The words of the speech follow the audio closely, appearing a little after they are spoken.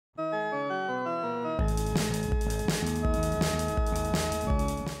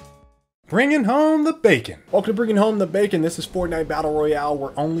Bringing home the bacon. Welcome to Bringing Home the Bacon. This is Fortnite Battle Royale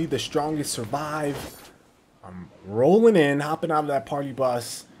where only the strongest survive. I'm rolling in, hopping out of that party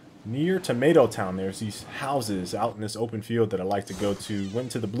bus near Tomato Town. There's these houses out in this open field that I like to go to.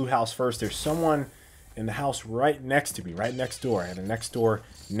 Went to the blue house first. There's someone in the house right next to me, right next door. I had a next door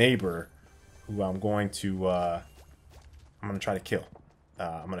neighbor who I'm going to try to kill.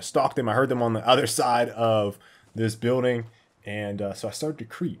 I'm going to stalk them. I heard them on the other side of this building. And so I started to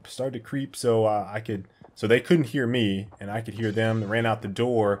creep so so they couldn't hear me and I could hear them. They ran out the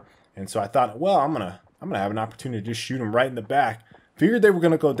door. And so I thought, well, I'm gonna have an opportunity to just shoot them right in the back. Figured they were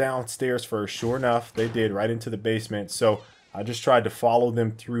gonna go downstairs first. Sure enough, they did, right into the basement. So I just tried to follow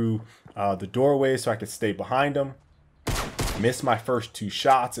them through the doorway so I could stay behind them. Missed my first 2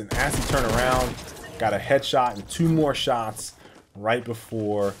 shots, and as he turned around, got a headshot and 2 more shots right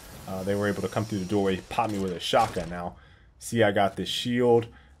before they were able to come through the doorway. He popped me with a shotgun. Now, see, I got this shield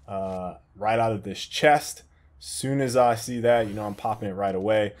right out of this chest. As soon as I see that, you know, I'm popping it right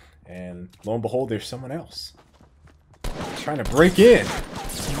away. And lo and behold, there's someone else trying to break in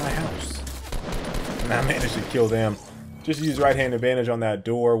to my house. And I managed to kill them. Just use right-hand advantage on that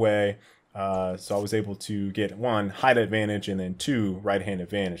doorway. So I was able to get 1, height advantage, and then 2, right-hand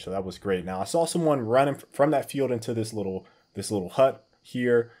advantage. So that was great. Now I saw someone running from that field into this little hut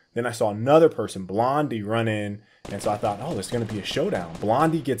here. Then I saw another person, Blondie, run in. And so I thought, oh, there's going to be a showdown.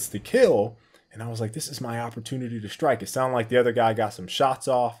 Blondie gets the kill. And I was like, this is my opportunity to strike. It sounded like the other guy got some shots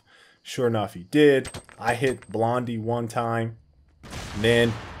off. Sure enough, he did. I hit Blondie 1 time. And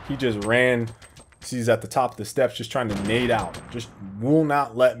then he just ran. He's at the top of the steps just trying to nade out. Just will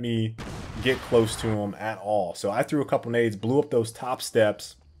not let me get close to him at all. So I threw a couple nades, blew up those top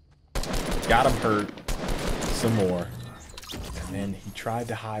steps. Got him hurt some more. And then he tried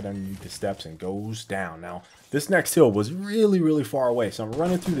to hide underneath the steps and goes down. Now, this next hill was really, really far away. So I'm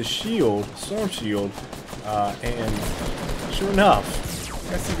running through the shield, storm shield, and sure enough, I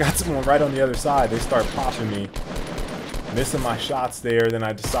guess I got someone right on the other side. They start popping me, missing my shots there. Then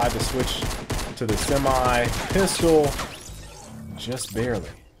I decide to switch to the semi-pistol. Just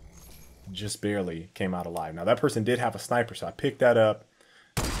barely came out alive. Now, that person did have a sniper, so I picked that up,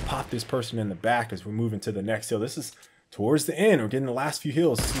 popped this person in the back as we're moving to the next hill. This is towards the end. We're getting the last few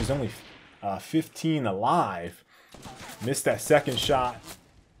hills. This was only 15 alive. Missed that second shot.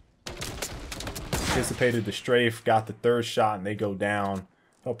 Anticipated the strafe. Got the 3rd shot, and they go down.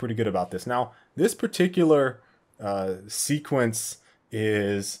 Felt pretty good about this. Now, this particular sequence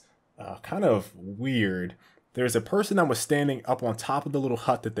is kind of weird. There's a person that was standing up on top of the little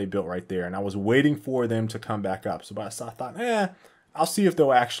hut that they built right there, and I was waiting for them to come back up. So I thought, I'll see if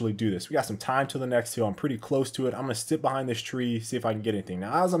they'll actually do this. We got some time till the next hill. I'm pretty close to it. I'm going to sit behind this tree, see if I can get anything.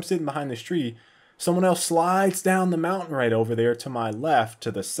 Now, as I'm sitting behind this tree, someone else slides down the mountain right over there to my left,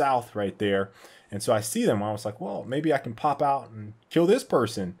 to the south right there. And so I see them. I was like, well, maybe I can pop out and kill this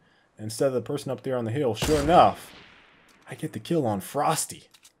person instead of the person up there on the hill. Sure enough, I get the kill on Frosty.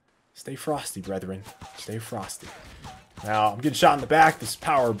 Stay frosty, brethren. Stay frosty. Now, I'm getting shot in the back. This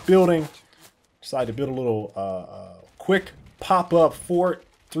power building. Decided to build a little quick pop-up fort.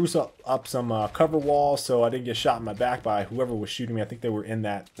 Threw up some cover walls so I didn't get shot in my back by whoever was shooting me. I think they were in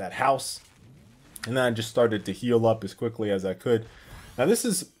that house. And then I just started to heal up as quickly as I could. Now, this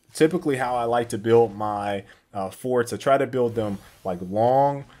is typically how I like to build my forts. I try to build them like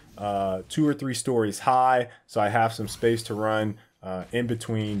long, 2 or 3 stories high, so I have some space to run in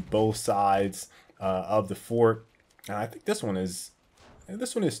between both sides of the fort. And I think this one is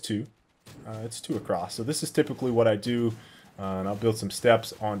 2. It's 2 across. So this is typically what I do. And I'll build some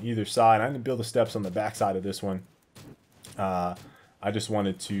steps on either side. I didn't build the steps on the back side of this one. I just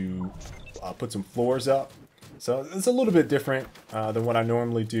wanted to put some floors up. So it's a little bit different than what I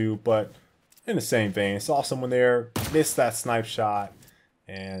normally do, but in the same vein. Saw someone there, missed that snipe shot.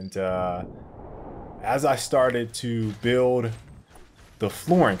 And as I started to build the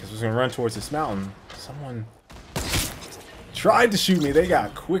flooring, because I was going to run towards this mountain, someone tried to shoot me. They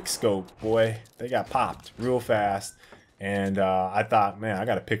got quick scope, boy. They got popped real fast. And I thought, man, I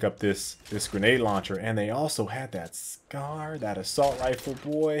got to pick up this grenade launcher. And they also had that SCAR, that assault rifle,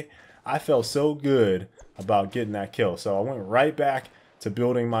 boy. I felt so good about getting that kill. So I went right back to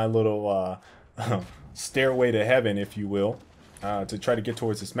building my little stairway to heaven, if you will, to try to get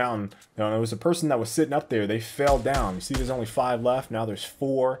towards this mountain. Now, there was a person that was sitting up there. They fell down. You see, there's only 5 left. Now there's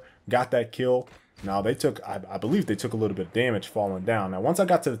 4. Got that kill. Now they took, I believe they took a little bit of damage falling down. Now, once I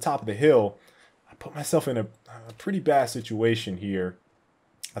got to the top of the hill, I put myself in a pretty bad situation here.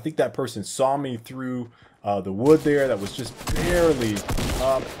 I think that person saw me through the wood there that was just barely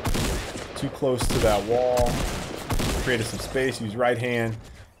up, too close to that wall. Created some space, used right hand,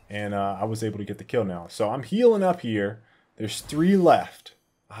 and I was able to get the kill now. So I'm healing up here. There's 3 left.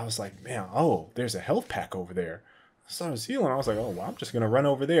 I was like, man, oh, there's a health pack over there. So I was healing. I was like, oh, well, I'm just going to run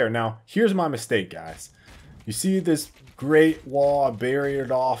over there. Now, here's my mistake, guys. You see this great wall, I barriered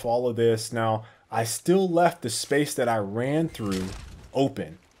off all of this. Now, I still left the space that I ran through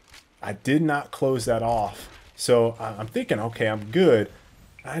open. I did not close that off. So I'm thinking, okay, I'm good.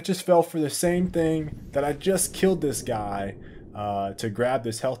 I just fell for the same thing that I just killed this guy to grab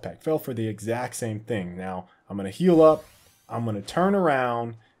this health pack. Fell for the exact same thing. Now, I'm going to heal up. I'm going to turn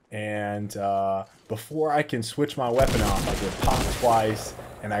around, and before I can switch my weapon off, I get popped twice,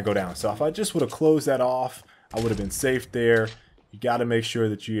 and I go down. So if I just would have closed that off, I would have been safe there. You got to make sure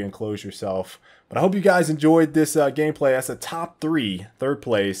that you enclose yourself. But I hope you guys enjoyed this gameplay. That's a top 3, 3rd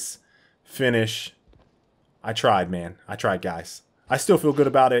place finish. I tried, man. I tried, guys. I still feel good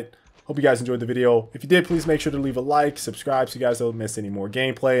about it. Hope you guys enjoyed the video. If you did, please make sure to leave a like, subscribe so you guys don't miss any more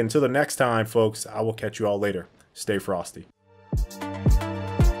gameplay. Until the next time, folks, I will catch you all later. Stay frosty.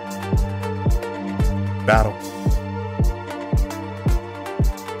 Battle.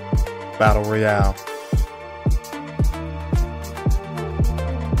 Battle Royale.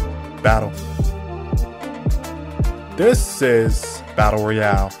 Battle. This is Battle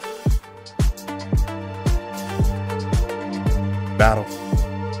Royale. Battle.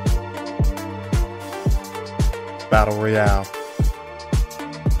 Battle Royale.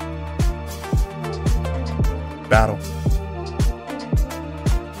 Battle.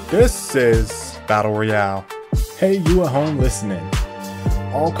 This is Battle Royale. Hey, you at home listening.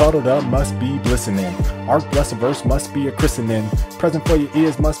 All cuddled up must be glistening. Arc blessed verse must be a christening. Present for your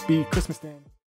ears must be Christmas then.